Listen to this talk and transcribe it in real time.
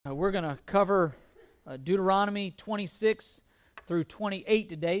We're going to cover Deuteronomy 26 through 28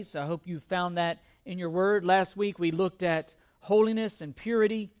 today, so I hope you found that in your word. Last week we looked at holiness and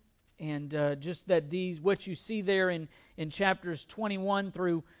purity, and just that what you see there in chapters 21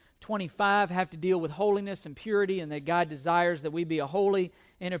 through 25 have to deal with holiness and purity, and that God desires that we be a holy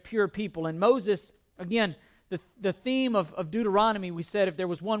and a pure people. And Moses, again, the theme of Deuteronomy, we said if there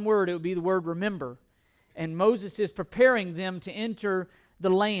was one word, it would be the word remember. And Moses is preparing them to enter the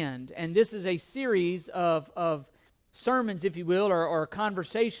land. And this is a series of sermons, if you will, or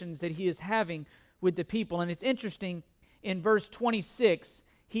conversations that he is having with the people. And it's interesting, in verse 26,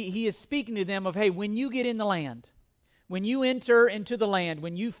 he is speaking to them of, hey, when you get in the land, when you enter into the land,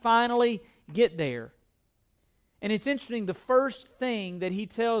 when you finally get there. And it's interesting, the first thing that he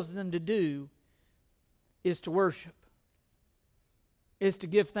tells them to do is to worship, is to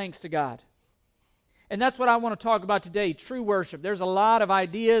give thanks to God. And that's what I want to talk about today, true worship. There's a lot of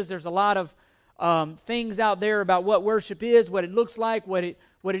ideas, there's a lot of things out there about what worship is, what it looks like, what it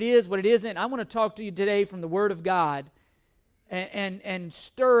is, what it isn't. I want to talk to you today from the Word of God and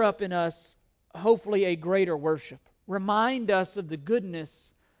stir up in us, hopefully, a greater worship. Remind us of the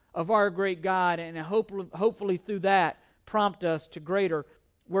goodness of our great God, and hopefully through that prompt us to greater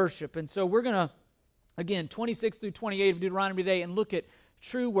worship. And so we're going to, again, 26 through 28 of Deuteronomy today, and look at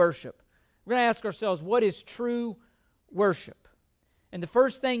true worship. We're going to ask ourselves, what is true worship? And the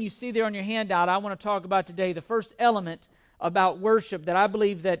first thing you see there on your handout, I want to talk about today, the first element about worship that I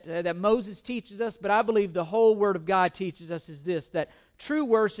believe that Moses teaches us, but I believe the whole Word of God teaches us, is this, that true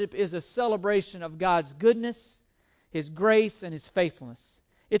worship is a celebration of God's goodness, His grace, and His faithfulness.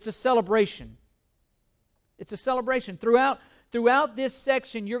 It's a celebration. It's a celebration. Throughout this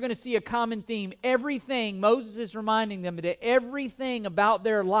section, you're going to see a common theme. Everything, Moses is reminding them that everything about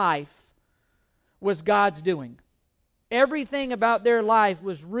their life was God's doing. Everything about their life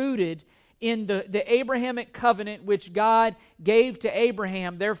was rooted in the Abrahamic covenant which God gave to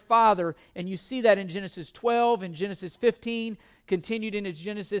Abraham, their father. And you see that in Genesis 12 and Genesis 15, continued into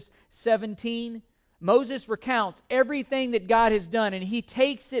Genesis 17. Moses recounts everything that God has done, and he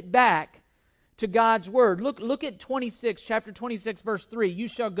takes it back to God's Word. Look at chapter 26, verse 3. You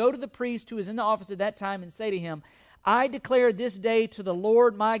shall go to the priest who is in the office at that time and say to him, I declare this day to the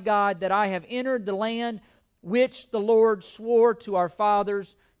Lord my God that I have entered the land which the Lord swore to our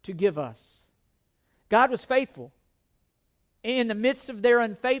fathers to give us. God was faithful. In the midst of their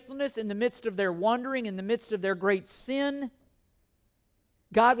unfaithfulness, in the midst of their wandering, in the midst of their great sin,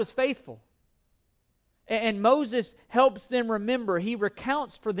 God was faithful. And Moses helps them remember. He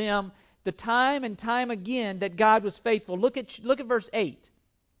recounts for them the time and time again that God was faithful. Look at verse 8.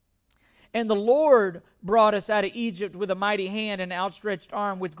 And the Lord brought us out of Egypt with a mighty hand and outstretched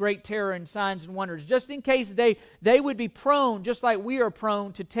arm, with great terror and signs and wonders. Just in case they would be prone, just like we are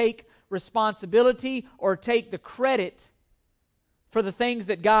prone, to take responsibility or take the credit for the things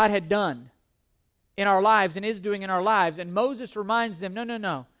that God had done in our lives and is doing in our lives. And Moses reminds them,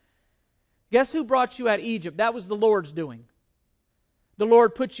 no. Guess who brought you out of Egypt? That was the Lord's doing. The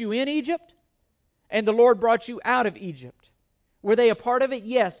Lord put you in Egypt, and the Lord brought you out of Egypt. Were they a part of it?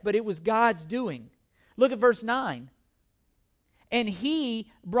 Yes, but it was God's doing. Look at verse 9. And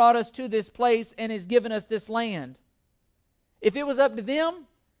He brought us to this place and has given us this land. If it was up to them,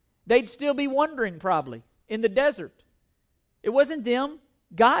 they'd still be wandering probably in the desert. It wasn't them.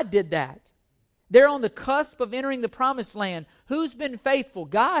 God did that. They're on the cusp of entering the promised land. Who's been faithful?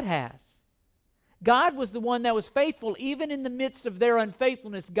 God has. God was the one that was faithful even in the midst of their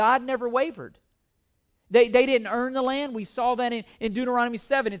unfaithfulness. God never wavered. They didn't earn the land. We saw that in Deuteronomy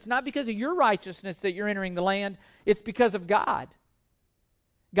 7. It's not because of your righteousness that you're entering the land. It's because of God.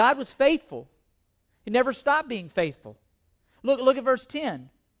 God was faithful. He never stopped being faithful. Look at verse 10.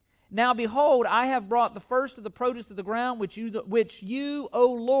 Now behold, I have brought the first of the produce of the ground which you, O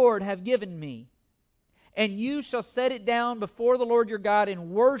Lord, have given me. And you shall set it down before the Lord your God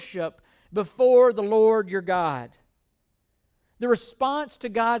and worship before the Lord your God. The response to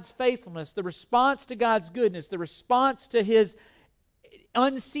God's faithfulness, the response to God's goodness, the response to His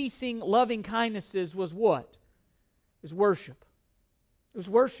unceasing loving kindnesses was what? It was worship. It was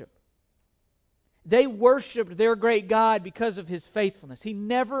worship. They worshiped their great God because of His faithfulness. He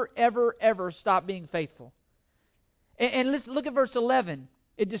never, ever, ever stopped being faithful. And let's look at verse 11.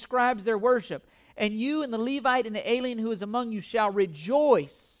 It describes their worship. And you and the Levite and the alien who is among you shall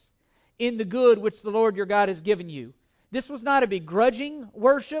rejoice in the good which the Lord your God has given you. This was not a begrudging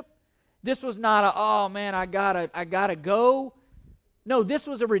worship. This was not a, oh man, I gotta go. No, this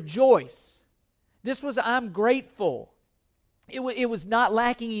was a rejoice. This was, I'm grateful. It was not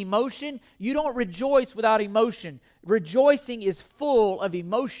lacking emotion. You don't rejoice without emotion. Rejoicing is full of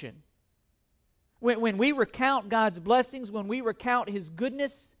emotion. When we recount God's blessings, when we recount His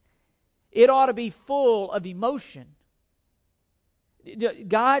goodness, it ought to be full of emotion.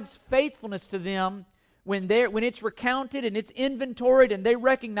 God's faithfulness to them, when it's recounted and it's inventoried and they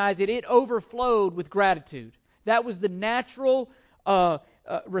recognize it, it overflowed with gratitude. That was the natural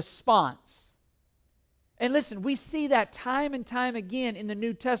response. And listen, we see that time and time again in the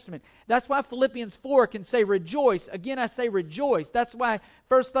New Testament. That's why Philippians 4 can say rejoice. Again, I say rejoice. That's why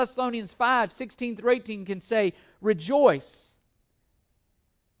 1 Thessalonians 5, 16 through 18 can say rejoice.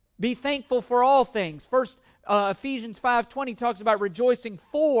 Be thankful for all things. Ephesians 5:20 talks about rejoicing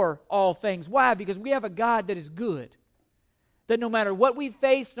for all things. Why? Because we have a God that is good. That no matter what we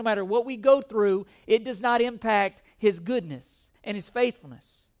face, no matter what we go through, it does not impact His goodness and His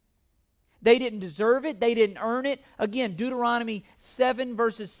faithfulness. They didn't deserve it. They didn't earn it. Again, Deuteronomy 7,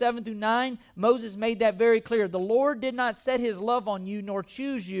 verses 7 through 9, Moses made that very clear. The Lord did not set His love on you, nor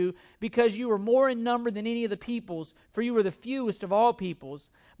choose you, because you were more in number than any of the peoples, for you were the fewest of all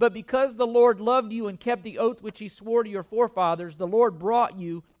peoples. But because the Lord loved you and kept the oath which He swore to your forefathers, the Lord brought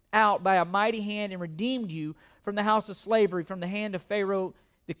you out by a mighty hand and redeemed you from the house of slavery, from the hand of Pharaoh,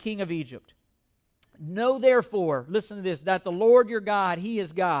 the king of Egypt. Know therefore, listen to this, that the Lord your God, He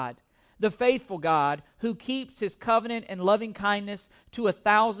is God, the faithful God, who keeps His covenant and loving kindness to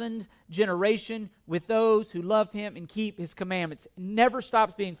 1,000 generation with those who love Him and keep His commandments. Never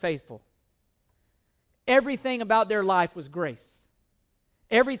stops being faithful. Everything about their life was grace.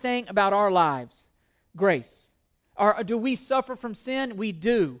 Everything about our lives, grace. Do we suffer from sin? We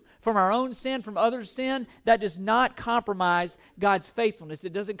do. From our own sin, from others' sin. That does not compromise God's faithfulness.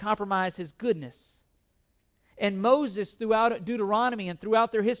 It doesn't compromise His goodness. And Moses, throughout Deuteronomy and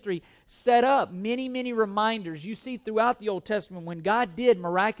throughout their history, set up many, many reminders. You see throughout the Old Testament, when God did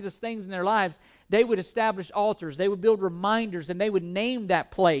miraculous things in their lives, they would establish altars. They would build reminders, and they would name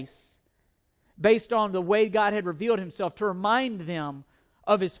that place based on the way God had revealed Himself to remind them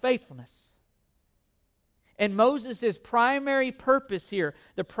of His faithfulness. And Moses' primary purpose here,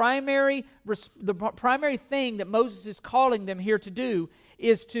 the primary thing that Moses is calling them here to do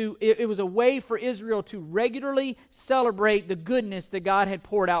it was a way for Israel to regularly celebrate the goodness that God had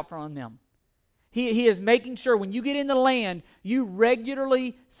poured out from them. He is making sure when you get in the land, you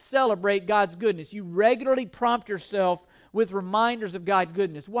regularly celebrate God's goodness. You regularly prompt yourself with reminders of God's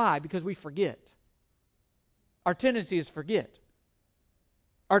goodness. Why? Because we forget. Our tendency is to forget.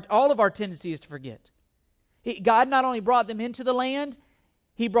 All of our tendency is to forget. God not only brought them into the land,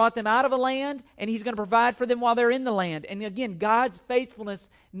 He brought them out of a land, and He's going to provide for them while they're in the land. And again, God's faithfulness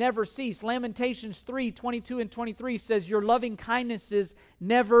never ceases. Lamentations 3, 22 and 23 says, your loving kindnesses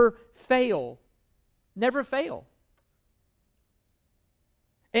never fail. Never fail.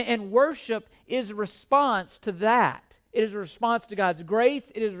 And worship is a response to that. It is a response to God's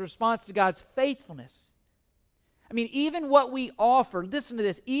grace. It is a response to God's faithfulness. I mean, even what we offer, listen to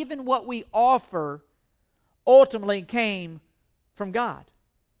this, even what we offer ultimately came from God.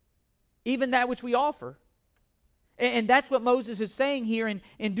 Even that which we offer. And that's what Moses is saying here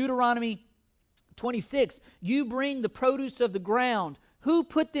in Deuteronomy 26. You bring the produce of the ground. Who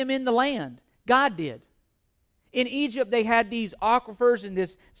put them in the land? God did. In Egypt, they had these aquifers and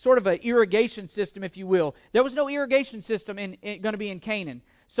this sort of an irrigation system, if you will. There was no irrigation system going to be in Canaan.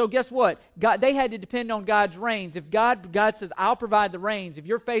 So guess what? They had to depend on God's rains. If God says, I'll provide the rains. If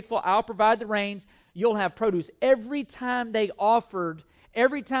you're faithful, I'll provide the rains. You'll have produce. Every time they brought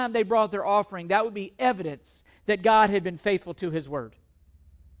their offering, that would be evidence that God had been faithful to His word.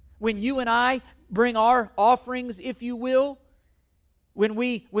 When you and I bring our offerings, if you will, when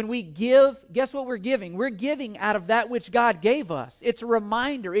we give, guess what we're giving? We're giving out of that which God gave us. It's a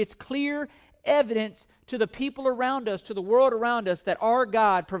reminder. It's clear evidence to the people around us, to the world around us, that our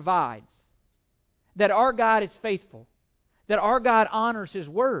God provides, that our God is faithful, that our God honors His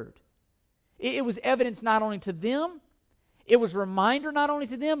word. It was evidence not only to them, it was a reminder not only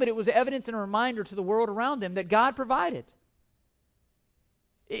to them, but it was evidence and a reminder to the world around them that God provided.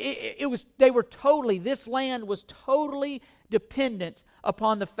 This land was totally dependent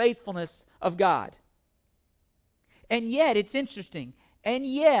upon the faithfulness of God. And yet, it's interesting, and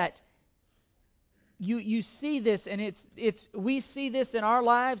yet, you see this, and we see this in our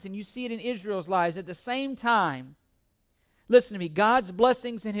lives, and you see it in Israel's lives. At the same time, listen to me, God's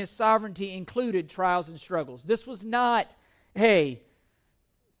blessings and His sovereignty included trials and struggles. This was not, hey,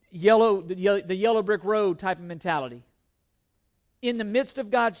 the yellow brick road type of mentality. In the midst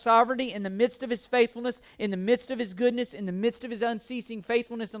of God's sovereignty, in the midst of His faithfulness, in the midst of His goodness, in the midst of His unceasing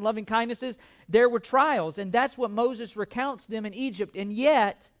faithfulness and loving kindnesses, there were trials. And that's what Moses recounts them in Egypt. And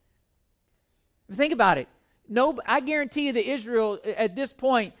yet, think about it. No, I guarantee you that Israel, at this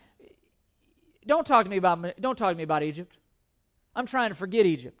point, don't talk to me about Egypt. I'm trying to forget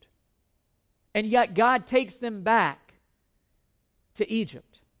Egypt. And yet God takes them back to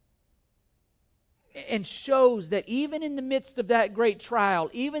Egypt and shows that even in the midst of that great trial,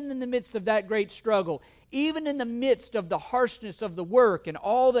 even in the midst of that great struggle, even in the midst of the harshness of the work and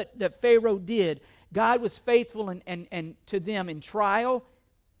all that Pharaoh did, God was faithful and to them in trial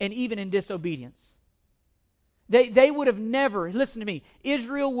and even in disobedience. They would have never, listen to me,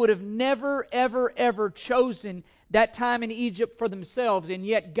 Israel would have never, ever, ever chosen that time in Egypt for themselves, and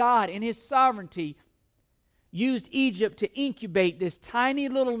yet God, in His sovereignty, used Egypt to incubate this tiny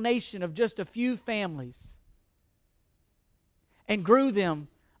little nation of just a few families and grew them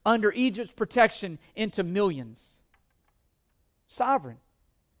under Egypt's protection into millions. Sovereign.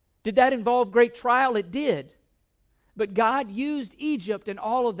 Did that involve great trial? It did. But God used Egypt and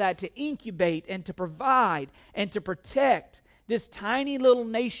all of that to incubate and to provide and to protect this tiny little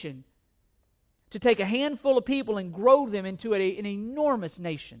nation, to take a handful of people and grow them into an enormous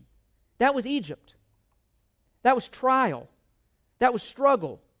nation. That was Egypt. That was trial. That was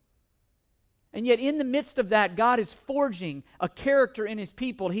struggle. And yet in the midst of that, God is forging a character in His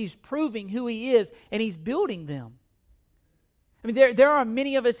people. He's proving who He is, and He's building them. I mean, there are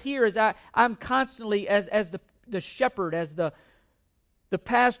many of us here, as I'm constantly, as the shepherd, as the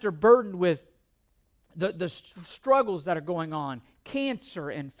pastor, burdened with the struggles that are going on,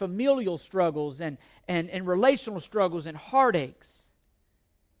 cancer and familial struggles and relational struggles and heartaches.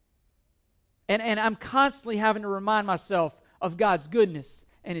 And I'm constantly having to remind myself of God's goodness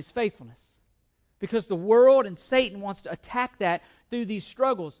and His faithfulness. Because the world and Satan wants to attack that through these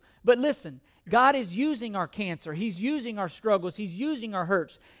struggles. But listen, God is using our cancer. He's using our struggles. He's using our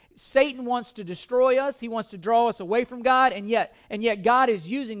hurts. Satan wants to destroy us. He wants to draw us away from God. And yet God is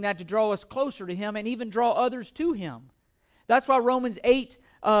using that to draw us closer to Him and even draw others to Him. That's why Romans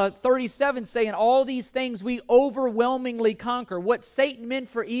 8:37 saying all these things we overwhelmingly conquer. What Satan meant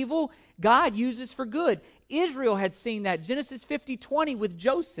for evil, God uses for good. Israel had seen that. Genesis 50:20 with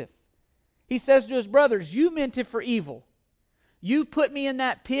Joseph. He says to his brothers, you meant it for evil. You put me in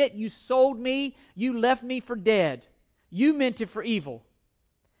that pit. You sold me. You left me for dead. You meant it for evil.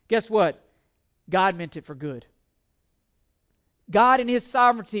 Guess what? God meant it for good. God in His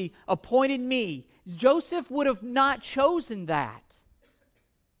sovereignty appointed me. Joseph would have not chosen that.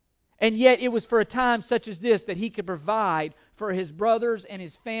 And yet it was for a time such as this that he could provide for his brothers and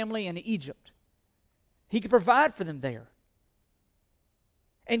his family in Egypt. He could provide for them there.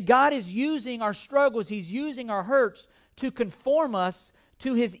 And God is using our struggles, He's using our hurts to conform us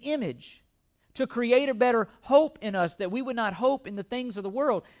to His image, to create a better hope in us, that we would not hope in the things of the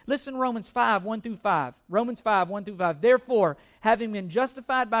world. Listen to Romans 5:1-5. Romans 5:1-5. Therefore, having been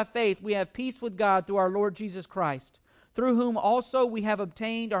justified by faith, we have peace with God through our Lord Jesus Christ, through whom also we have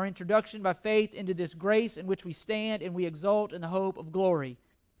obtained our introduction by faith into this grace in which we stand, and we exult in the hope of glory.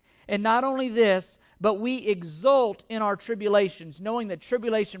 And not only this, but we exult in our tribulations, knowing that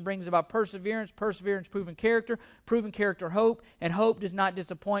tribulation brings about perseverance, perseverance proven character hope, and hope does not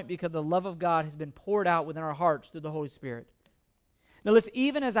disappoint because the love of God has been poured out within our hearts through the Holy Spirit. Now listen,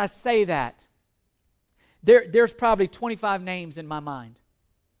 even as I say that, there's probably 25 names in my mind.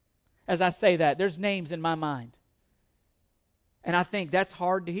 As I say that, there's names in my mind. And I think that's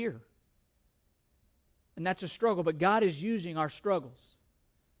hard to hear. And that's a struggle, but God is using our struggles.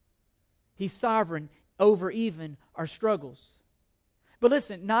 He's sovereign over even our struggles. But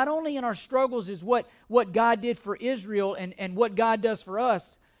listen, not only in our struggles is what God did for Israel and what God does for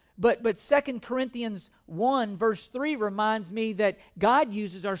us, but 2 Corinthians 1 verse 3 reminds me that God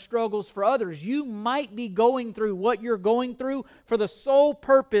uses our struggles for others. You might be going through what you're going through for the sole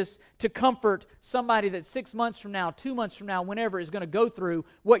purpose to comfort somebody that 6 months from now, 2 months from now, whenever is going to go through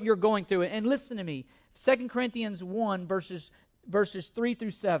what you're going through. And listen to me, 2 Corinthians 1 verses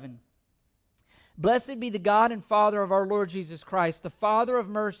 3-7. Blessed be the God and Father of our Lord Jesus Christ, the Father of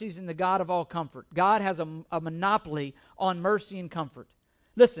mercies and the God of all comfort. God has a monopoly on mercy and comfort.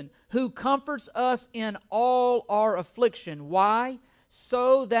 Listen, who comforts us in all our affliction. Why?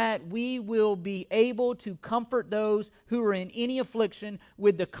 So that we will be able to comfort those who are in any affliction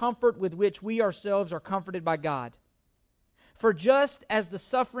with the comfort with which we ourselves are comforted by God. For just as the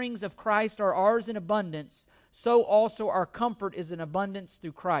sufferings of Christ are ours in abundance, so also our comfort is in abundance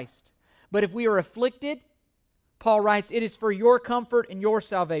through Christ. But if we are afflicted, Paul writes, it is for your comfort and your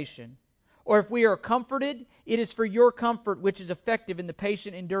salvation. Or if we are comforted, it is for your comfort which is effective in the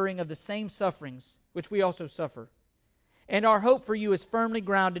patient enduring of the same sufferings which we also suffer. And our hope for you is firmly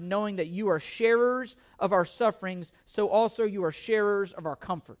grounded, knowing that you are sharers of our sufferings, so also you are sharers of our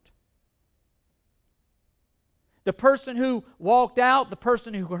comfort. The person who walked out, the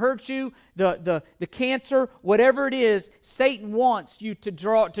person who hurt you, the cancer, whatever it is, Satan wants you to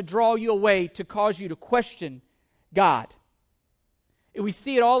draw you away, to cause you to question God. We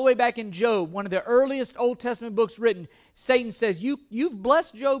see it all the way back in Job, one of the earliest Old Testament books written. Satan says, you've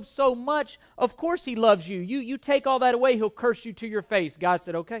blessed Job so much, of course he loves you. You take all that away, he'll curse you to your face. God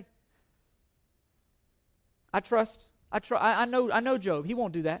said, okay. I know Job. He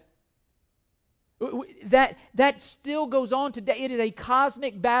won't do that. That still goes on today. It is a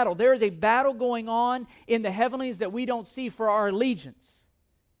cosmic battle. There is a battle going on in the heavenlies that we don't see for our allegiance.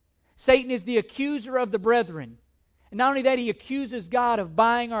 Satan is the accuser of the brethren. And not only that, he accuses God of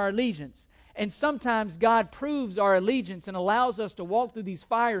buying our allegiance. And sometimes God proves our allegiance and allows us to walk through these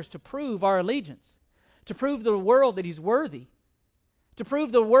fires to prove our allegiance, to prove to the world that he's worthy, to prove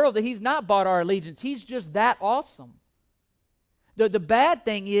to the world that he's not bought our allegiance. He's just that awesome. The bad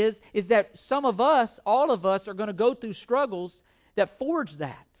thing is that some of us, all of us, are going to go through struggles that forge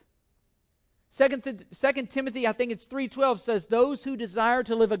that. 2 Timothy, I think it's 3:12, says, those who desire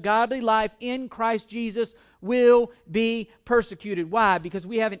to live a godly life in Christ Jesus will be persecuted. Why? Because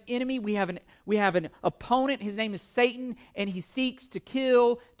we have an enemy, we have an opponent, his name is Satan, and he seeks to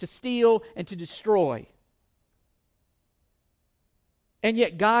kill, to steal, and to destroy. And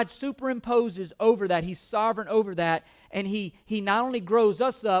yet God superimposes over that. He's sovereign over that. And he not only grows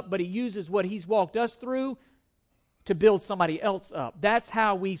us up, but he uses what he's walked us through to build somebody else up. That's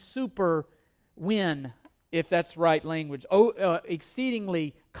how we super win, if that's right language.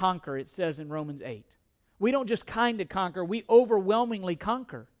 Exceedingly conquer, it says in Romans 8. We don't just kind of conquer, we overwhelmingly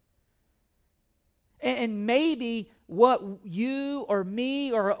conquer. And maybe what you or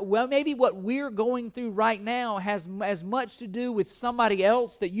me, or well, maybe what we're going through right now has as much to do with somebody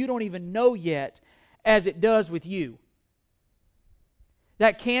else that you don't even know yet as it does with you.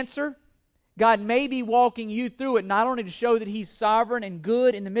 That cancer, God may be walking you through it not only to show that he's sovereign and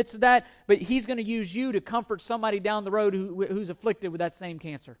good in the midst of that, but he's going to use you to comfort somebody down the road who's afflicted with that same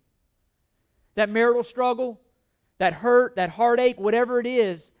cancer. That marital struggle, that hurt, that heartache, whatever it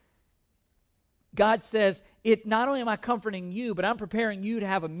is, God says, not only am I comforting you, but I'm preparing you to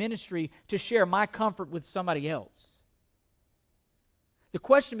have a ministry to share my comfort with somebody else. The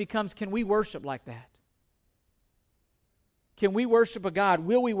question becomes, can we worship like that? Can we worship a God?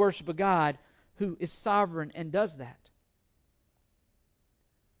 Will we worship a God who is sovereign and does that?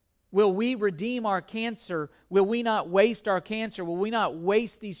 Will we redeem our cancer? Will we not waste our cancer? Will we not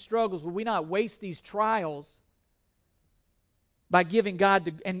waste these struggles? Will we not waste these trials by giving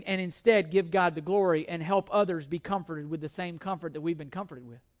God and instead give God the glory and help others be comforted with the same comfort that we've been comforted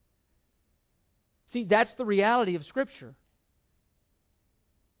with? See, that's the reality of Scripture.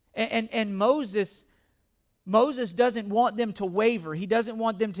 And Moses doesn't want them to waver. He doesn't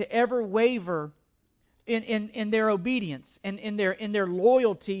want them to ever waver in their obedience and in their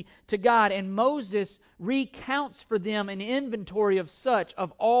loyalty to God. And Moses recounts for them an inventory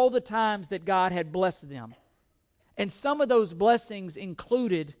of all the times that God had blessed them. And some of those blessings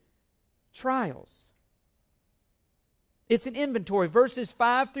included trials. It's an inventory. Verses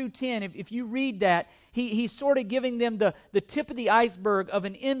 5 through 10, if you read that, he's sort of giving them the tip of the iceberg of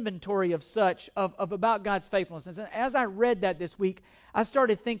an inventory of about God's faithfulness. And as I read that this week, I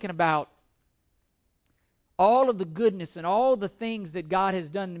started thinking about all of the goodness and all the things that God has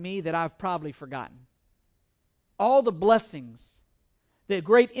done to me that I've probably forgotten. All the blessings, the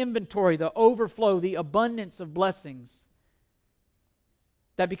great inventory, the overflow, the abundance of blessings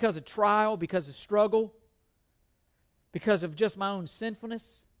that because of trial, because of struggle, because of just my own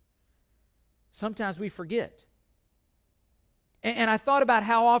sinfulness, sometimes we forget. And I thought about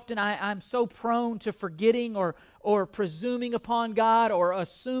how often I'm so prone to forgetting or presuming upon God or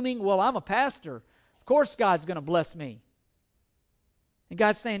assuming, well, I'm a pastor. Of course God's going to bless me. And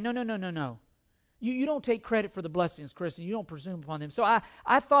God's saying, no. You don't take credit for the blessings, Chris, and you don't presume upon them. So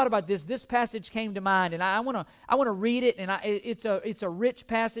I thought about this. This passage came to mind, and I want to read it. And it's a rich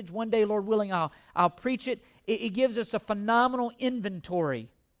passage. One day, Lord willing, I'll preach it. It gives us a phenomenal inventory.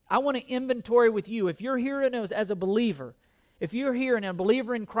 I want to inventory with you. If you're here as a believer, if you're here and a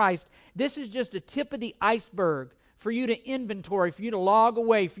believer in Christ, this is just a tip of the iceberg for you to inventory, for you to log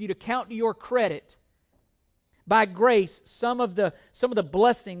away, for you to count to your credit. By grace, some of the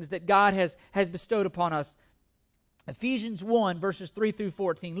blessings that God has bestowed upon us. Ephesians 1, verses 3 through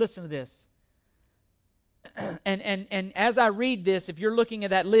 14. Listen to this. And as I read this, if you're looking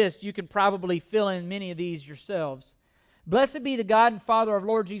at that list, you can probably fill in many of these yourselves. Blessed be the God and Father of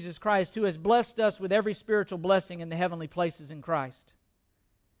Lord Jesus Christ, who has blessed us with every spiritual blessing in the heavenly places in Christ,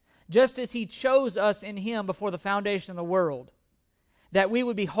 just as He chose us in Him before the foundation of the world, that we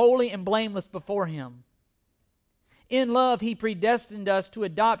would be holy and blameless before Him. In love He predestined us to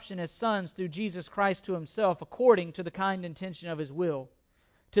adoption as sons through Jesus Christ to Himself, according to the kind intention of His will,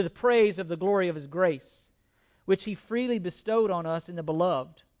 to the praise of the glory of His grace, which He freely bestowed on us in the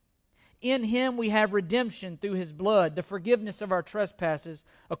Beloved. In Him we have redemption through His blood, the forgiveness of our trespasses,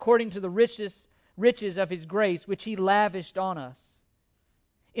 according to the riches of His grace, which He lavished on us.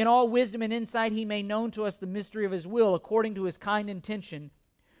 In all wisdom and insight He made known to us the mystery of His will, according to His kind intention,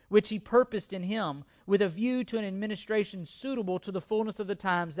 which He purposed in Him, with a view to an administration suitable to the fullness of the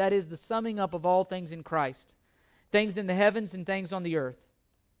times, that is, the summing up of all things in Christ, things in the heavens and things on the earth.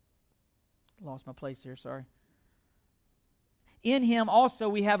 Lost my place here, sorry. In Him also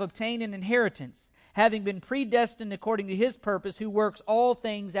we have obtained an inheritance, having been predestined according to His purpose, who works all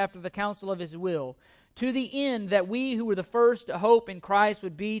things after the counsel of His will, to the end that we who were the first to hope in Christ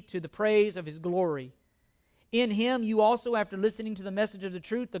would be to the praise of His glory. In Him you also, after listening to the message of the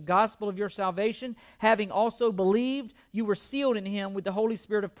truth, the gospel of your salvation, having also believed, you were sealed in Him with the Holy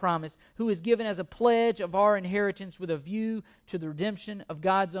Spirit of promise, who is given as a pledge of our inheritance with a view to the redemption of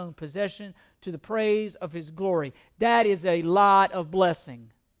God's own possession, to the praise of His glory. That is a lot of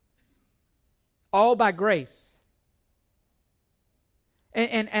blessing. All by grace.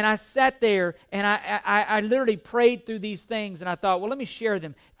 And I sat there and I literally prayed through these things, and I thought, well, let me share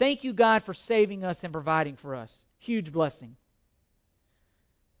them. Thank you, God, for saving us and providing for us. Huge blessing.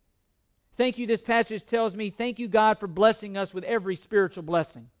 Thank you, this passage tells me, thank you, God, for blessing us with every spiritual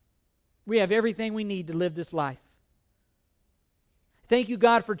blessing. We have everything we need to live this life. Thank you,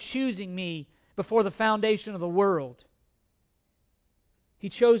 God, for choosing me before the foundation of the world. He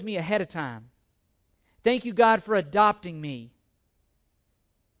chose me ahead of time. Thank you, God, for adopting me.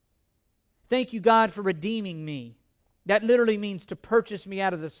 Thank you, God, for redeeming me. That literally means to purchase me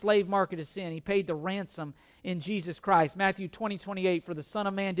out of the slave market of sin. He paid the ransom in Jesus Christ. Matthew 20:28, for the Son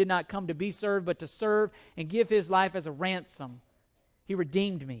of Man did not come to be served, but to serve and give His life as a ransom. He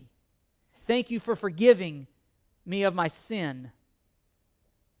redeemed me. Thank you for forgiving me of my sin.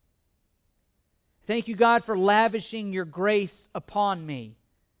 Thank you, God, for lavishing your grace upon me.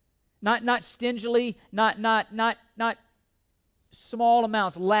 Not stingily, not small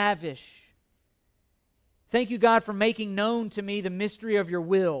amounts, lavish. Thank you, God, for making known to me the mystery of your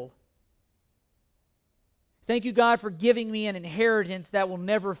will. Thank you, God, for giving me an inheritance that will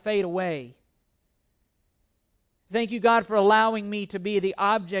never fade away. Thank you, God, for allowing me to be the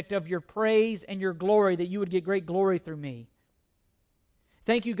object of your praise and your glory, that you would get great glory through me.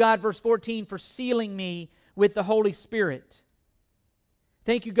 Thank you, God, verse 14, for sealing me with the Holy Spirit.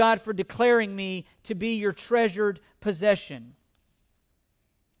 Thank you, God, for declaring me to be your treasured possession.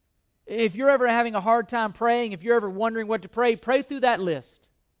 If you're ever having a hard time praying, if you're ever wondering what to pray, pray through that list.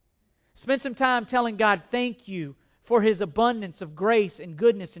 Spend some time telling God, thank you for His abundance of grace and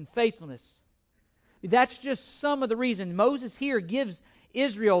goodness and faithfulness. That's just some of the reasons. Moses here gives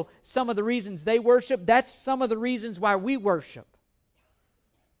Israel some of the reasons they worship. That's some of the reasons why we worship.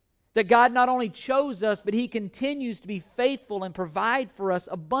 That God not only chose us, but He continues to be faithful and provide for us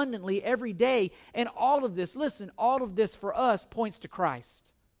abundantly every day. And all of this, listen, all of this for us points to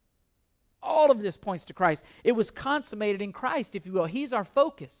Christ. All of this points to Christ. It was consummated in Christ, if you will. He's our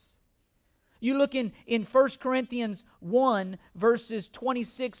focus. You look in 1 Corinthians 1, verses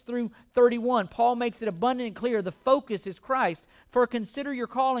 26 through 31. Paul makes it abundant and clear. The focus is Christ. For consider your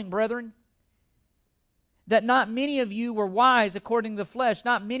calling, brethren, that not many of you were wise according to the flesh,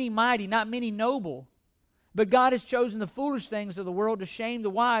 not many mighty, not many noble. But God has chosen the foolish things of the world to shame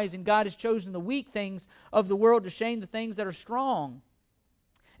the wise, and God has chosen the weak things of the world to shame the things that are strong.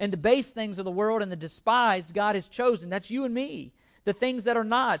 And the base things of the world and the despised God has chosen. That's you and me. The things that are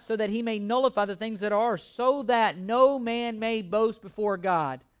not, so that He may nullify the things that are, so that no man may boast before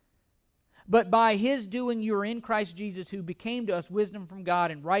God. But by His doing you are in Christ Jesus, who became to us wisdom from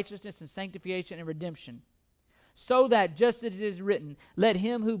God and righteousness and sanctification and redemption. So that, just as it is written, let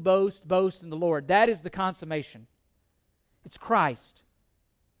him who boasts, boast in the Lord. That is the consummation. It's Christ.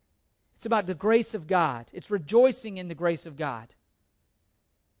 It's about the grace of God. It's rejoicing in the grace of God.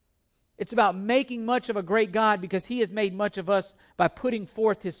 It's about making much of a great God because He has made much of us by putting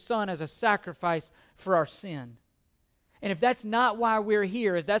forth His Son as a sacrifice for our sin. And if that's not why we're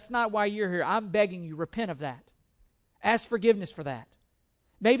here, if that's not why you're here, I'm begging you, repent of that. Ask forgiveness for that.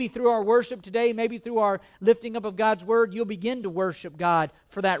 Maybe through our worship today, maybe through our lifting up of God's Word, you'll begin to worship God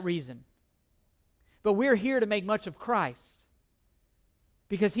for that reason. But we're here to make much of Christ,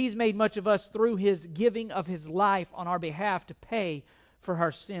 because He's made much of us through His giving of His life on our behalf to pay for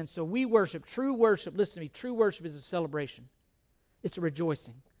our sins. So we worship. True worship, listen to me, true worship is a celebration. It's a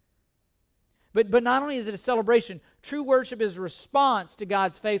rejoicing. But not only is it a celebration, true worship is a response to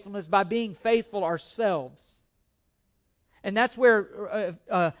God's faithfulness by being faithful ourselves. And that's where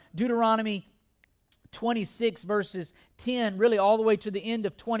Deuteronomy 26 verses 10, really all the way to the end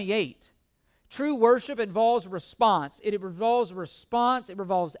of 28. True worship involves response. It involves response. It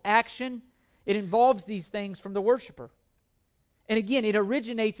involves action. It involves these things from the worshiper. And again, it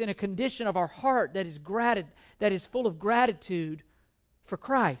originates in a condition of our heart that is full of gratitude for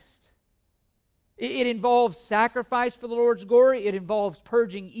Christ. It involves sacrifice for the Lord's glory. It involves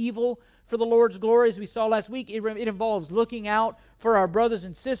purging evil for the Lord's glory, as we saw last week. It involves looking out for our brothers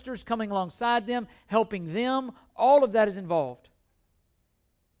and sisters, coming alongside them, helping them. All of that is involved.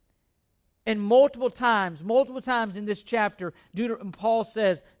 And multiple times in this chapter, Paul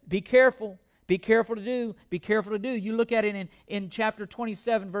says, be careful to do, be careful to do. You look at it in chapter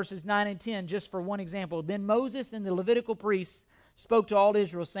 27, verses 9 and 10, just for one example. Then Moses and the Levitical priests spoke to all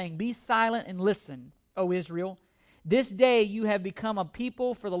Israel, saying, be silent and listen, O Israel. This day you have become a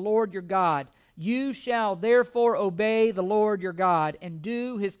people for the Lord your God. You shall therefore obey the Lord your God and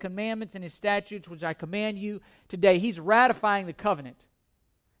do His commandments and His statutes, which I command you today. He's ratifying the covenant.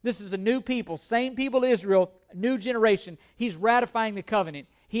 This is a new people, same people Israel, new generation. He's ratifying the covenant.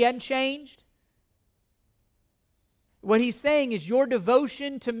 He hadn't changed. What He's saying is your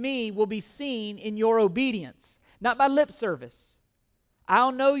devotion to me will be seen in your obedience, not by lip service.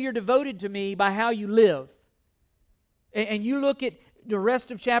 I'll know you're devoted to me by how you live. And you look at the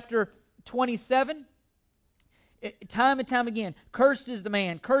rest of chapter 27, time and time again, cursed is the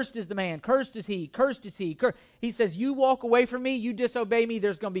man, cursed is the man, cursed is he, cursed is he. He says, you walk away from me, you disobey me,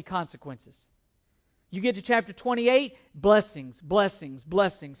 there's going to be consequences. You get to chapter 28, blessings, blessings,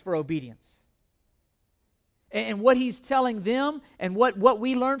 blessings for obedience. And what He's telling them, and what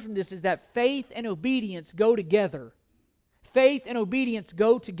we learn from this, is that faith and obedience go together. Faith and obedience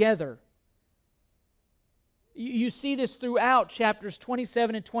go together. You see this throughout chapters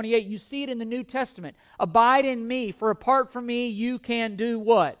 27 and 28. You see it in the New Testament. Abide in me, for apart from me you can do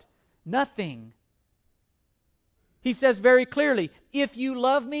what? Nothing. He says very clearly, if you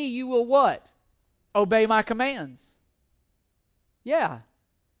love me, you will what? Obey my commands. Yeah.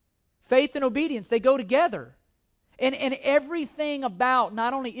 Faith and obedience, they go together. And everything about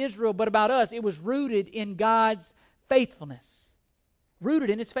not only Israel, but about us, it was rooted in God's faithfulness. Rooted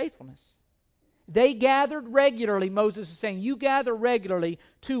in His faithfulness. They gathered regularly, Moses is saying, you gather regularly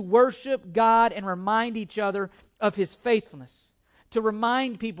to worship God and remind each other of His faithfulness. To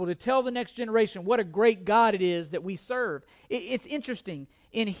remind people, to tell the next generation what a great God it is that we serve. It's interesting.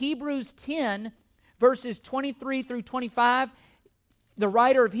 In Hebrews 10, verses 23 through 25, the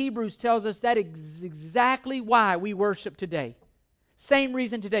writer of Hebrews tells us that is exactly why we worship today. Same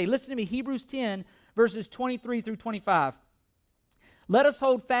reason today. Listen to me, Hebrews 10, verses 23 through 25. Let us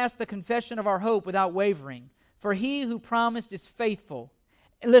hold fast the confession of our hope without wavering, for He who promised is faithful.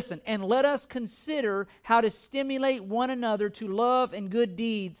 Listen, and let us consider how to stimulate one another to love and good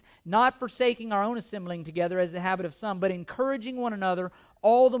deeds, not forsaking our own assembling together as the habit of some, but encouraging one another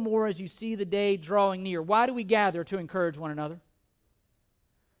all the more as you see the day drawing near. Why do we gather? To encourage one another.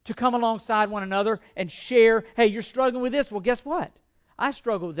 To come alongside one another and share, hey, you're struggling with this. Well, guess what? I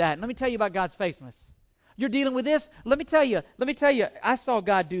struggle with that. And let me tell you about God's faithfulness. You're dealing with this? Let me tell you, I saw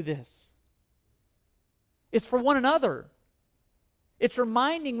God do this. It's for one another. It's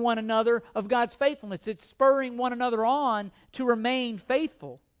reminding one another of God's faithfulness. It's spurring one another on to remain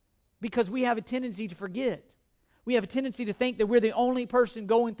faithful, because we have a tendency to forget. We have a tendency to think that we're the only person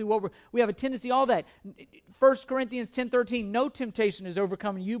going through what we have a tendency, all that. 1 Corinthians 10:13, no temptation has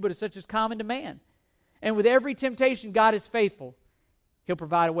overcome you, but it's such as common to man. And with every temptation, God is faithful. He'll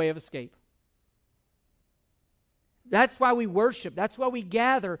provide a way of escape. That's why we worship. That's why we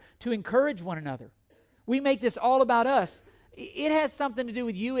gather, to encourage one another. We make this all about us. It has something to do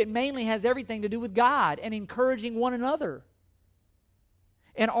with you. It mainly has everything to do with God and encouraging one another.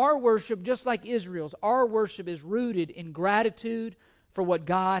 And our worship, just like Israel's, our worship is rooted in gratitude for what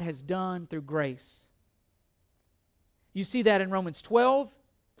God has done through grace. You see that in Romans 12.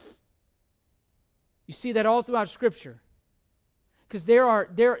 You see that all throughout Scripture. Because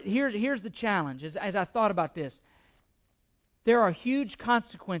here's the challenge as I thought about this. There are huge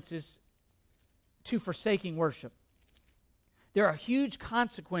consequences to forsaking worship. There are huge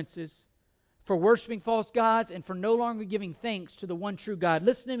consequences for worshiping false gods and for no longer giving thanks to the one true God.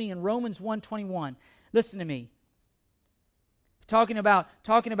 Listen to me in Romans 1:21. Listen to me. talking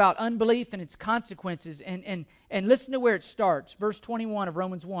about unbelief and its consequences. And listen to where it starts. Verse 21 of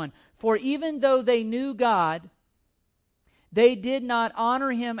Romans 1. For even though they knew God, they did not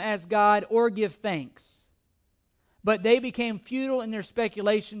honor him as God or give thanks. But they became futile in their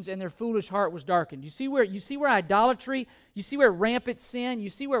speculations, and their foolish heart was darkened. You see where idolatry, you see where rampant sin, you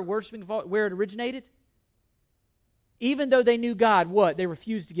see where worshiping, where it originated? Even though they knew God, what? They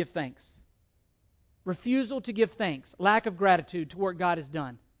refused to give thanks. Refusal to give thanks, lack of gratitude to what God has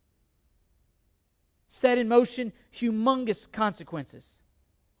done. Set in motion humongous consequences.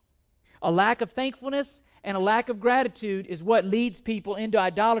 A lack of thankfulness and a lack of gratitude is what leads people into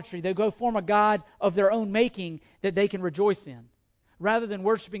idolatry. They go form a god of their own making that they can rejoice in, rather than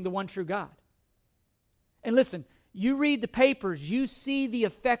worshiping the one true God. And listen, you read the papers, you see the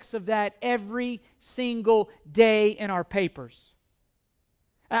effects of that every single day in our papers.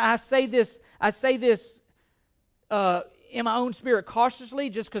 I say this in my own spirit cautiously,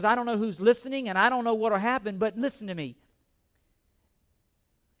 just because I don't know who's listening and I don't know what will happen, but listen to me.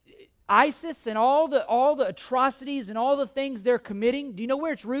 ISIS and all the atrocities and all the things they're committing, do you know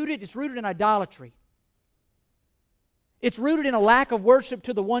where it's rooted? It's rooted in idolatry. It's rooted in a lack of worship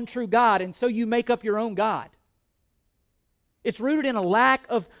to the one true God, and so you make up your own God. It's rooted in a lack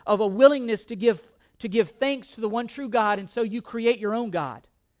of a willingness to give thanks to the one true God, and so you create your own God.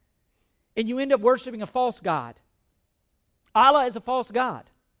 And you end up worshiping a false God. Allah is a false God.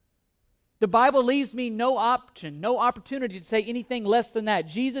 The Bible leaves me no option, no opportunity to say anything less than that.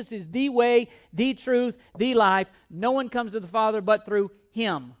 Jesus is the way, the truth, the life. No one comes to the Father but through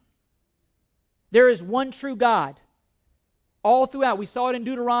Him. There is one true God. All throughout, we saw it in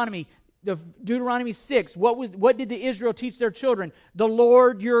Deuteronomy. Deuteronomy 6, what did the Israel teach their children? The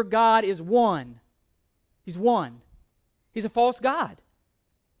Lord your God is one. He's one. He's a false God.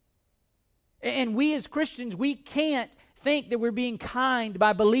 And we as Christians, we can't think that we're being kind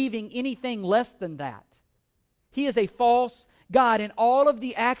by believing anything less than that. He is a false God, and all of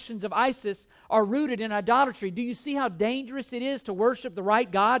the actions of ISIS are rooted in idolatry. Do you see how dangerous it is to worship the right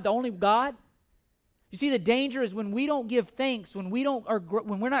God, the only God? You see, the danger is when we don't give thanks, when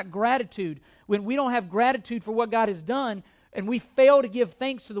we're not gratitude, when we don't have gratitude for what God has done, and we fail to give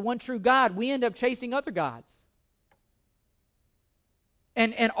thanks to the one true God, we end up chasing other gods.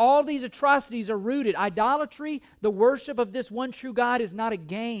 And all these atrocities are rooted. Idolatry, the worship of this one true God, is not a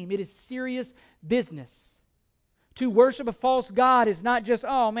game. It is serious business. To worship a false God is not just,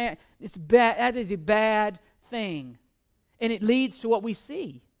 oh man, it's bad. That is a bad thing. And it leads to what we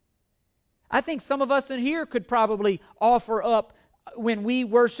see. I think some of us in here could probably offer up when we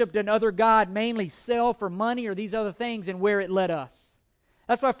worshiped another god, mainly self or money or these other things, and where it led us.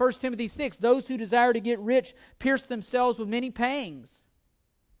 That's why 1 Timothy 6, those who desire to get rich pierce themselves with many pangs.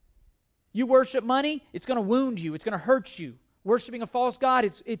 You worship money, it's going to wound you. It's going to hurt you. Worshiping a false god,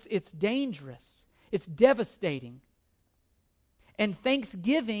 it's dangerous. It's devastating. And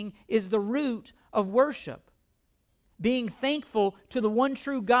thanksgiving is the root of worship. Being thankful to the one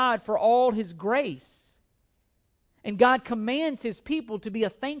true God for all His grace. And God commands His people to be a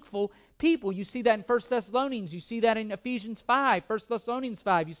thankful people. You see that in 1 Thessalonians. You see that in Ephesians 5, 1 Thessalonians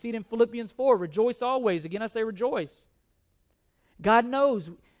 5. You see it in Philippians 4. Rejoice always. Again, I say rejoice. God knows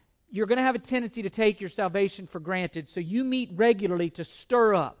you're going to have a tendency to take your salvation for granted, so you meet regularly to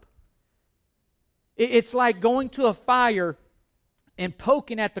stir up. It's like going to a fire and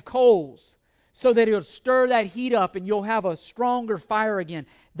poking at the coals so that it'll stir that heat up and you'll have a stronger fire again.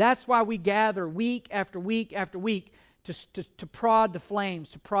 That's why we gather week after week after week to prod the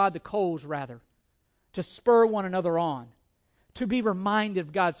flames, to prod the coals rather, to spur one another on, to be reminded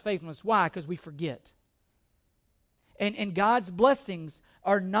of God's faithfulness. Why? Because we forget. And God's blessings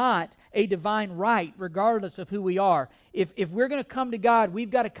are not a divine right, regardless of who we are. If we're going to come to God,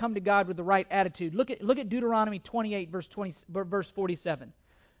 we've got to come to God with the right attitude. Look at Deuteronomy 28, verse 47.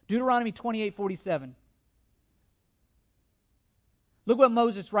 Deuteronomy 28, 47. Look what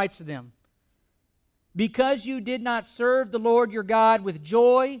Moses writes to them. Because you did not serve the Lord your God with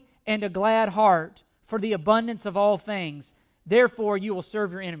joy and a glad heart for the abundance of all things, therefore you will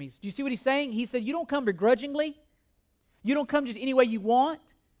serve your enemies. Do you see what he's saying? He said, you don't come begrudgingly. You don't come just any way you want.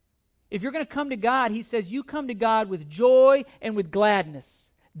 If you're going to come to God, he says, you come to God with joy and with gladness.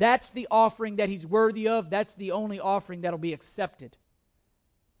 That's the offering that He's worthy of. That's the only offering that'll be accepted.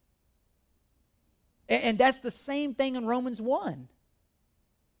 And that's the same thing in Romans 1.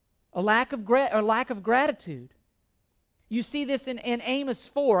 A lack of gratitude. You see this in Amos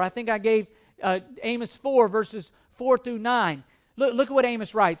 4. I think I gave Amos 4, verses 4 through 9. Look at what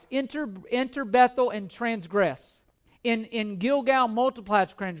Amos writes. Enter Bethel and transgress. In Gilgal, multiply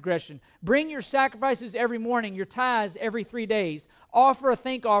transgression. Bring your sacrifices every morning, your tithes every 3 days. Offer a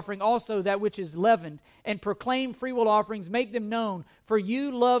thank offering also, that which is leavened, and proclaim freewill offerings. Make them known, for so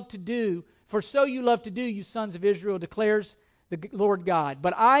you love to do, you sons of Israel, declares the Lord God.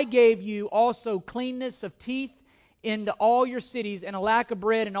 But I gave you also cleanness of teeth into all your cities, and a lack of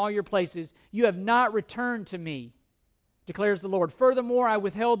bread in all your places. You have not returned to me, declares the Lord. Furthermore, I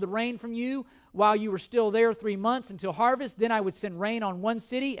withheld the rain from you while you were still there 3 months until harvest. Then I would send rain on one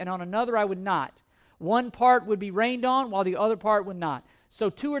city, and on another I would not. One part would be rained on, while the other part would not. So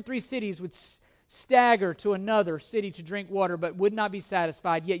 2 or 3 cities would stagger to another city to drink water, but would not be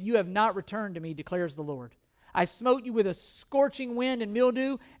satisfied. Yet you have not returned to me, declares the Lord. I smote you with a scorching wind and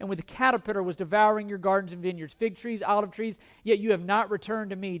mildew, and with a caterpillar was devouring your gardens and vineyards, fig trees, olive trees, yet you have not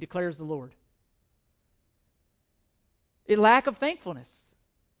returned to me, declares the Lord. A lack of thankfulness.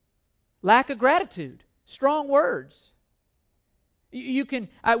 Lack of gratitude. Strong words. You can,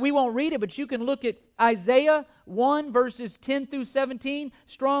 we won't read it, but you can look at Isaiah 1 verses 10 through 17.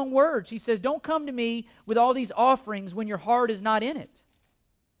 Strong words. He says, don't come to me with all these offerings when your heart is not in it.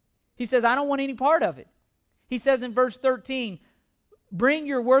 He says, I don't want any part of it. He says in verse 13, bring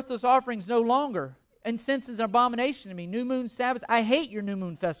your worthless offerings no longer. Incense is an abomination to me. New moon Sabbath. I hate your new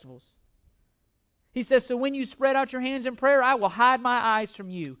moon festivals. He says, so when you spread out your hands in prayer, I will hide my eyes from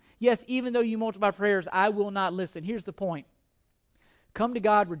you. Yes, even though you multiply prayers, I will not listen. Here's the point. Come to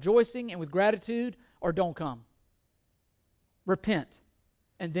God rejoicing and with gratitude, or don't come. Repent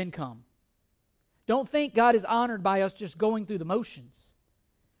and then come. Don't think God is honored by us just going through the motions.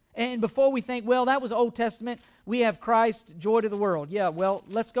 And before we think, well, that was Old Testament, we have Christ, joy to the world. Yeah, well,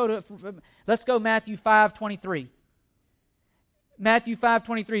 let's go Matthew 5:23. Matthew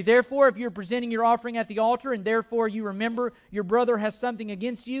 5:23, therefore, if you're presenting your offering at the altar, and therefore you remember your brother has something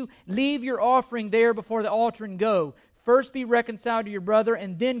against you, leave your offering there before the altar and go. First be reconciled to your brother,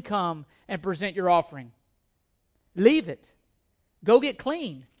 and then come and present your offering. Leave it. Go get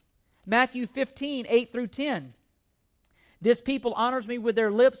clean. Matthew 15:8 through 10. This people honors me with their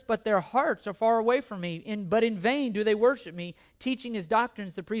lips, but their hearts are far away from me. But in vain do they worship me, teaching as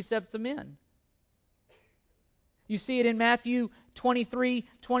doctrines the precepts of men. You see it in Matthew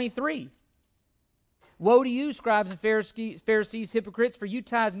 23:23. Woe to you, scribes and Pharisees, hypocrites, for you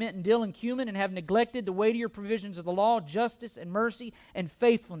tithe mint and dill and cumin, and have neglected the weightier provisions of the law, justice and mercy and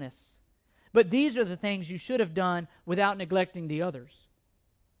faithfulness. But these are the things you should have done without neglecting the others.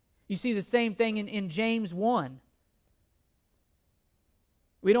 You see the same thing in James 1.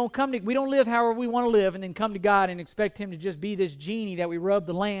 We don't live however we want to live and then come to God and expect Him to just be this genie that we rub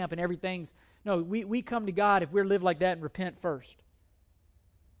the lamp and everything's. No, we come to God if we live like that and repent first.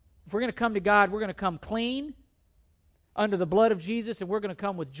 If we're going to come to God, we're going to come clean under the blood of Jesus, and we're going to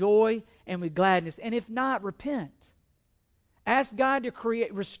come with joy and with gladness. And if not, repent. Ask God to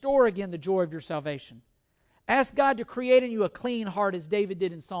restore again the joy of your salvation. Ask God to create in you a clean heart, as David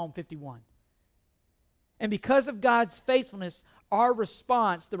did in Psalm 51. And because of God's faithfulness, our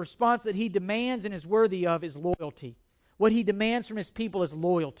response, the response that He demands and is worthy of, is loyalty. What He demands from His people is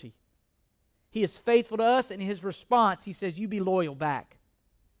loyalty. He is faithful to us, and in His response, He says, you be loyal back.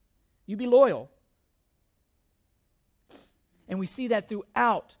 You be loyal. And we see that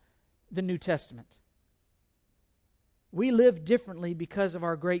throughout the New Testament. We live differently because of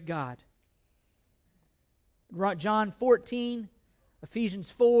our great God. John 14, Ephesians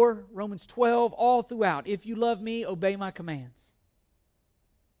 4, Romans 12, all throughout. If you love me, obey my commands.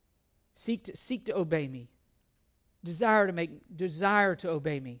 Seek to obey me. Desire to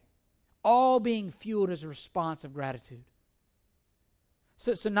obey me. All being fueled as a response of gratitude.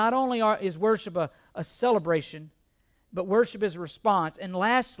 So not only is worship a celebration, but worship is a response. And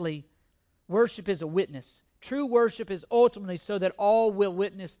lastly, worship is a witness. True worship is ultimately so that all will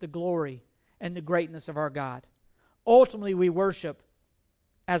witness the glory and the greatness of our God. Ultimately, we worship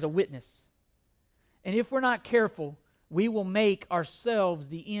as a witness. And if we're not careful, we will make ourselves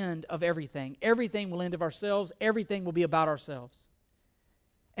the end of everything. Everything will end of ourselves. Everything will be about ourselves.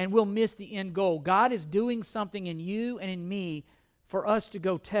 And we'll miss the end goal. God is doing something in you and in me for us to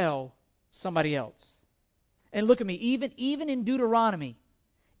go tell somebody else. And look at me, even in Deuteronomy,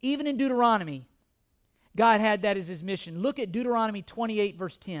 God had that as His mission. Look at Deuteronomy 28,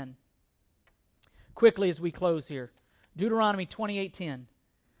 verse 10. Quickly as we close here. Deuteronomy 28:10.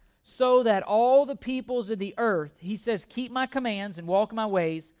 So that all the peoples of the earth, He says, keep my commands and walk in my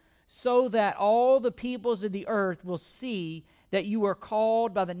ways, so that all the peoples of the earth will see that you are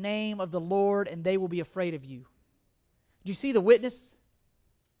called by the name of the Lord, and they will be afraid of you. Do you see the witness?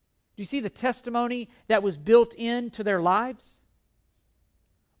 Do you see the testimony that was built into their lives?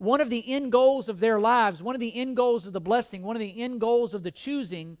 One of the end goals of their lives, one of the end goals of the blessing, one of the end goals of the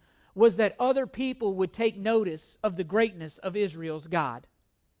choosing was that other people would take notice of the greatness of Israel's God.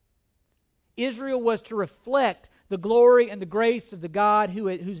 Israel was to reflect the glory and the grace of the God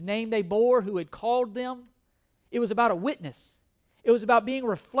whose name they bore, who had called them. It was about a witness. It was about being a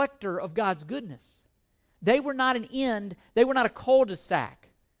reflector of God's goodness. They were not an end. They were not a cul-de-sac.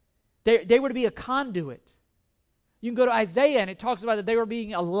 They were to be a conduit. You can go to Isaiah and it talks about that they were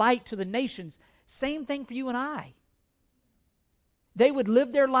being a light to the nations. Same thing for you and I. They would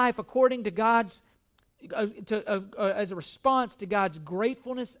live their life according to God's, as a response to God's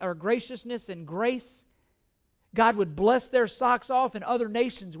gratefulness or graciousness and grace. God would bless their socks off and other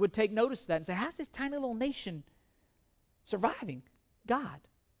nations would take notice of that and say, how's this tiny little nation surviving? God.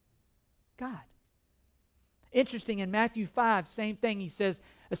 Interesting, in Matthew 5, same thing. He says,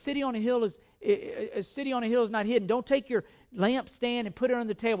 a city on a hill is not hidden. Don't take your lampstand and put it on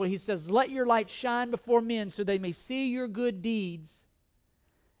the table. He says, let your light shine before men so they may see your good deeds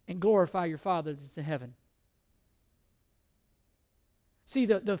and glorify your Father that's in heaven. See,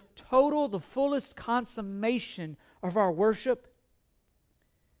 the fullest consummation of our worship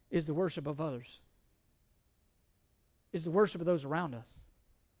is the worship of others. Is the worship of those around us.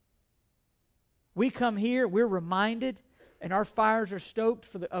 We come here, we're reminded, and our fires are stoked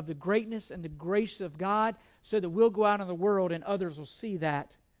of the greatness and the grace of God, so that we'll go out in the world and others will see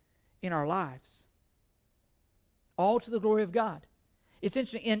that in our lives. All to the glory of God. It's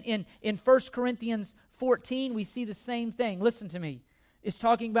interesting, in 1 Corinthians 14, we see the same thing. Listen to me. It's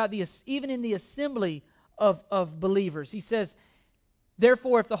talking about even in the assembly of believers. He says,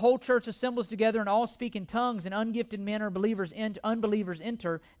 therefore, if the whole church assembles together and all speak in tongues, and ungifted men or unbelievers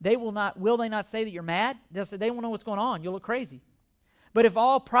enter, will they not say that you're mad? They'll say they won't know what's going on. You'll look crazy. But if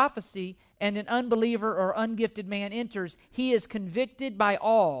all prophecy and an unbeliever or ungifted man enters, he is convicted by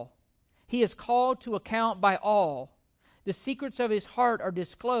all. He is called to account by all. The secrets of his heart are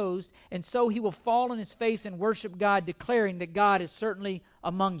disclosed, and so he will fall on his face and worship God, declaring that God is certainly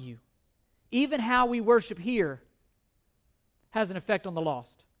among you. Even how we worship here has an effect on the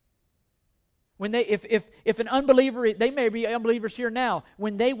lost. When if an unbeliever, they may be unbelievers here now,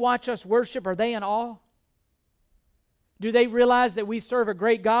 when they watch us worship, are they in awe? Do they realize that we serve a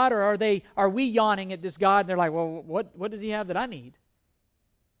great God, or are we yawning at this God and they're like, well, what does he have that I need?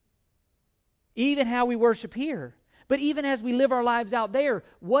 Even how we worship here. But even as we live our lives out there,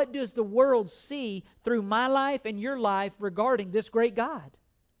 what does the world see through my life and your life regarding this great God?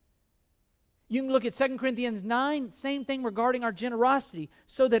 You can look at 2 Corinthians 9, same thing regarding our generosity,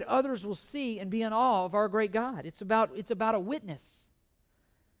 so that others will see and be in awe of our great God. It's about a witness.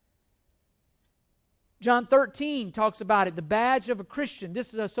 John 13 talks about it, the badge of a Christian.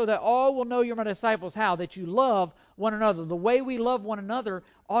 This is so that all will know you're my disciples. How? That you love one another. The way we love one another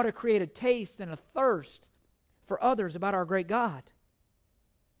ought to create a taste and a thirst for others about our great God.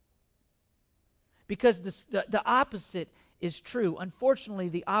 Because the opposite is true. Unfortunately,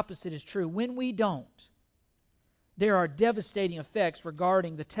 the opposite is true. When we don't, there are devastating effects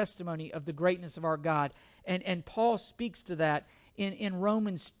regarding the testimony of the greatness of our God. And Paul speaks to that in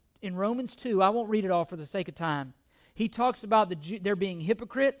Romans 2. I won't read it all for the sake of time. He talks about there being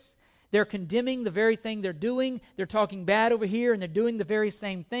hypocrites. They're condemning the very thing they're doing. They're talking bad over here, and they're doing the very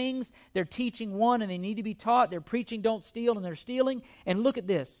same things. They're teaching one, and they need to be taught. They're preaching don't steal, and they're stealing. And look at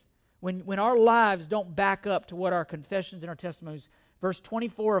this. When our lives don't back up to what our confessions and our testimonies, verse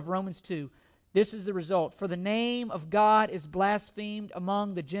 24 of Romans 2, this is the result. For the name of God is blasphemed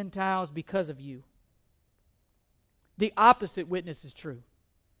among the Gentiles because of you. The opposite witness is true.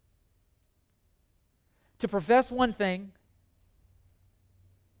 To profess one thing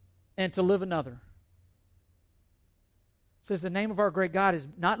and to live another. It says the name of our great God is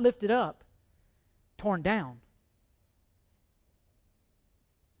not lifted up, torn down.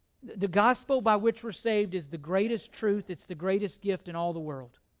 The gospel by which we're saved is the greatest truth. It's the greatest gift in all the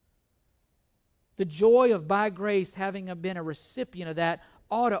world. The joy of by grace having been a recipient of that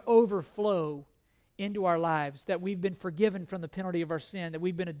ought to overflow into our lives, that we've been forgiven from the penalty of our sin, that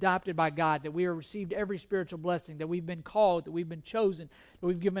we've been adopted by God, that we have received every spiritual blessing, that we've been called, that we've been chosen, that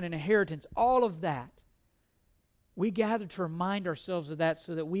we've given an inheritance. All of that. We gather to remind ourselves of that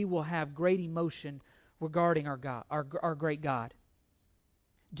so that we will have great emotion regarding our God, our great God.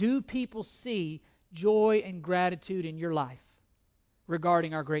 Do people see joy and gratitude in your life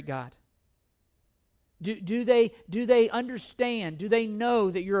regarding our great God? Do they understand? Do they know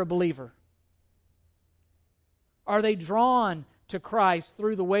that you're a believer? Are they drawn to Christ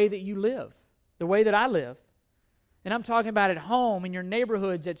through the way that you live, the way that I live? And I'm talking about at home, in your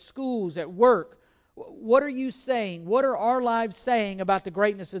neighborhoods, at schools, at work. What are you saying? What are our lives saying about the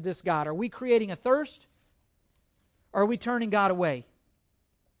greatness of this God? Are we creating a thirst? Or are we turning God away?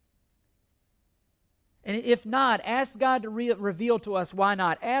 And if not, ask God to reveal to us why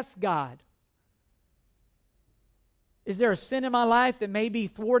not. Ask God. Is there a sin in my life that may be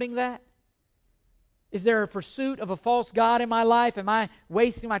thwarting that? Is there a pursuit of a false God in my life? Am I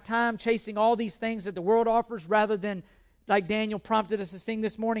wasting my time chasing all these things that the world offers rather than, like Daniel prompted us to sing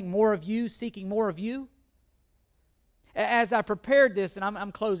this morning, more of you, seeking more of you? As I prepared this, and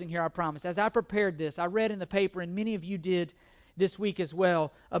I'm closing here, I promise. As I prepared this, I read in the paper, and many of you did this week as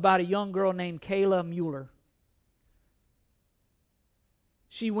well, about a young girl named Kayla Mueller.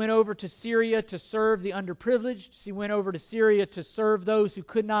 She went over to Syria to serve the underprivileged. She went over to Syria to serve those who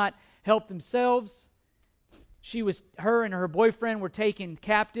could not help themselves. Her and her boyfriend were taken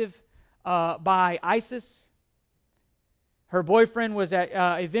captive by ISIS. Her boyfriend was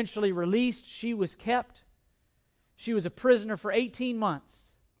eventually released. She was kept. She was a prisoner for 18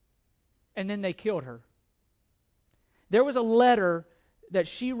 months. And then they killed her. There was a letter that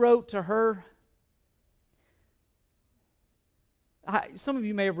she wrote to her. Some of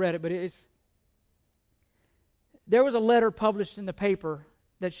you may have read it, but there was a letter published in the paper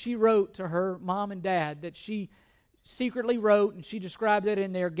that she wrote to her mom and dad that she secretly wrote, and she described it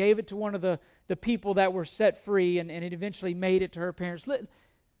in there, gave it to one of the people that were set free, and it eventually made it to her parents.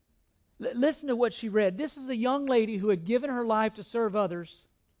 Listen to what she read. This is a young lady who had given her life to serve others,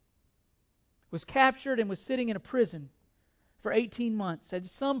 was captured and was sitting in a prison for 18 months. At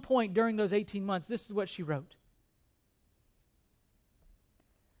some point during those 18 months, this is what she wrote.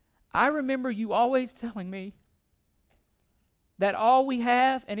 I remember you always telling me that all we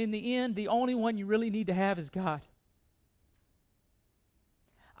have, and in the end, the only one you really need to have is God.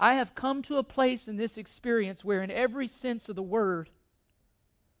 I have come to a place in this experience where in every sense of the word,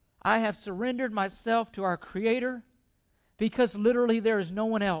 I have surrendered myself to our Creator because literally there is no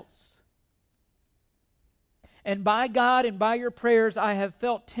one else. And by God and by your prayers, I have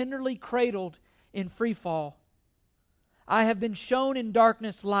felt tenderly cradled in free fall. I have been shown in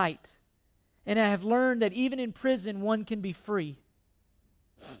darkness light, and I have learned that even in prison one can be free.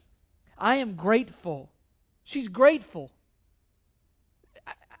 I am grateful. She's grateful.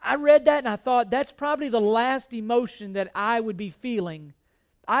 I read that and I thought, that's probably the last emotion that I would be feeling.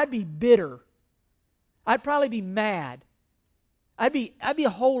 I'd be bitter. I'd probably be mad. I'd be a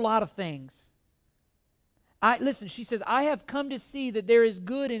whole lot of things. Listen, she says, I have come to see that there is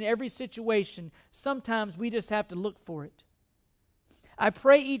good in every situation. Sometimes we just have to look for it. I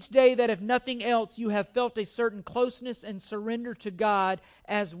pray each day that if nothing else, you have felt a certain closeness and surrender to God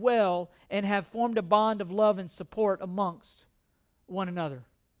as well, and have formed a bond of love and support amongst one another.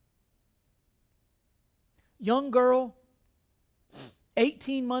 Young girl,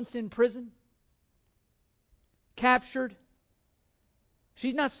 18 months in prison, captured.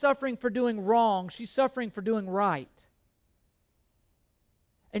 She's not suffering for doing wrong. She's suffering for doing right.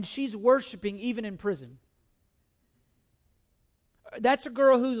 And she's worshiping even in prison. That's a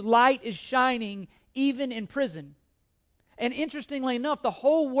girl whose light is shining even in prison. And interestingly enough, the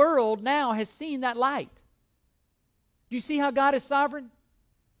whole world now has seen that light. Do you see how God is sovereign?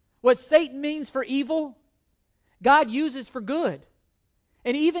 What Satan means for evil, God uses for good.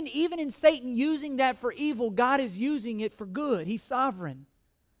 And even in Satan using that for evil, God is using it for good. He's sovereign.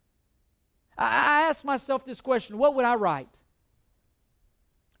 I ask myself this question, what would I write?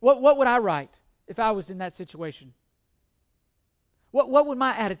 What would I write if I was in that situation? What would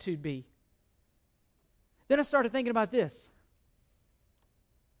my attitude be? Then I started thinking about this.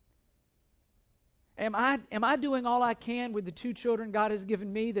 Am I doing all I can with the two children God has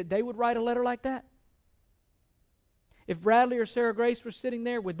given me that they would write a letter like that? If Bradley or Sarah Grace were sitting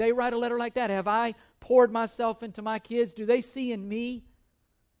there, would they write a letter like that? Have I poured myself into my kids? Do they see in me?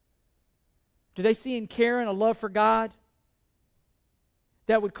 Do they see in Karen a love for God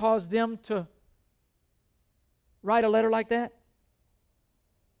that would cause them to write a letter like that?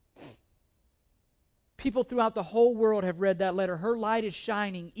 People throughout the whole world have read that letter. Her light is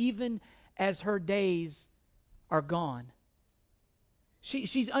shining even as her days are gone.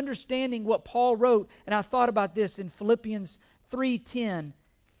 She's understanding what Paul wrote, and I thought about this in Philippians 3:10.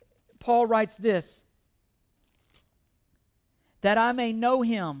 Paul writes this, that I may know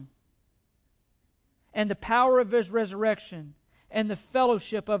him and the power of his resurrection and the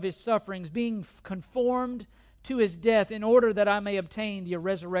fellowship of his sufferings, being conformed to his death, in order that I may obtain the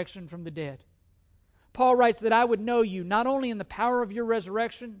resurrection from the dead. Paul writes that I would know you not only in the power of your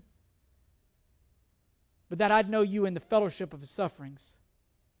resurrection, but that I'd know you in the fellowship of his sufferings.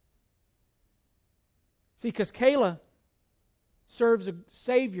 See, because Kayla serves a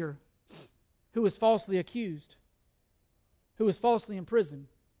Savior who was falsely accused, who was falsely imprisoned,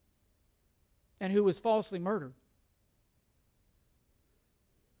 and who was falsely murdered.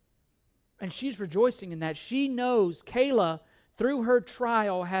 And she's rejoicing in that. She knows Kayla, through her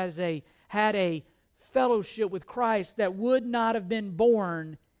trial, had a fellowship with Christ that would not have been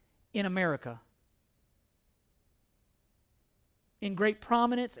born in America. In great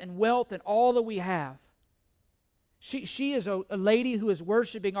prominence and wealth and all that we have. She is a lady who is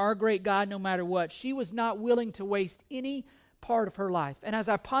worshiping our great God no matter what. She was not willing to waste any part of her life. And as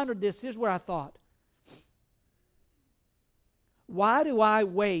I pondered this, here's what I thought. Why do I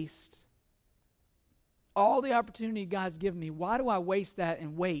waste all the opportunity God's given me? Why do I waste that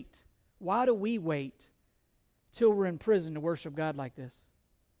and wait? Why do we wait till we're in prison to worship God like this?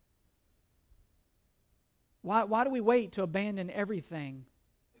 Why do we wait to abandon everything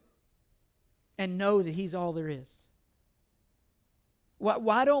and know that He's all there is?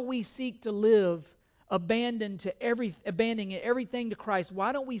 Why don't we seek to live abandoning everything to Christ?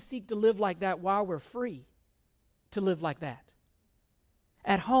 Why don't we seek to live like that while we're free to live like that?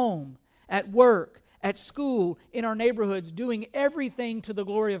 At home, at work, at school, in our neighborhoods, doing everything to the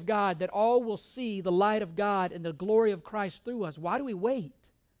glory of God, that all will see the light of God and the glory of Christ through us. Why do we wait?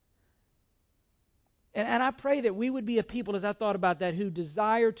 And I pray that we would be a people, as I thought about that, who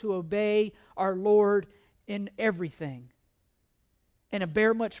desire to obey our Lord in everything and to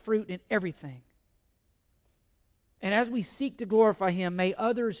bear much fruit in everything. And as we seek to glorify Him, may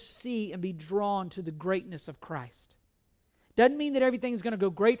others see and be drawn to the greatness of Christ. Doesn't mean that everything's going to go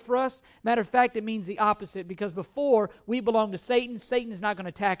great for us. Matter of fact, it means the opposite, because before we belonged to Satan, Satan is not going to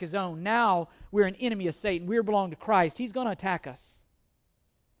attack his own. Now we're an enemy of Satan. We belong to Christ. He's going to attack us.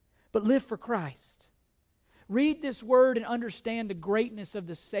 But live for Christ. Read this word and understand the greatness of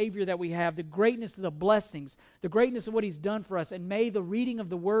the Savior that we have, the greatness of the blessings, the greatness of what He's done for us. And may the reading of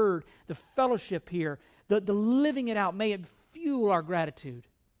the word, the fellowship here, the living it out, may it fuel our gratitude.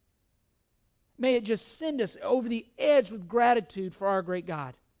 May it just send us over the edge with gratitude for our great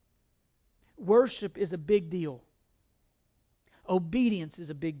God. Worship is a big deal. Obedience is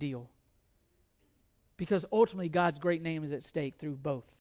a big deal. Because ultimately God's great name is at stake through both.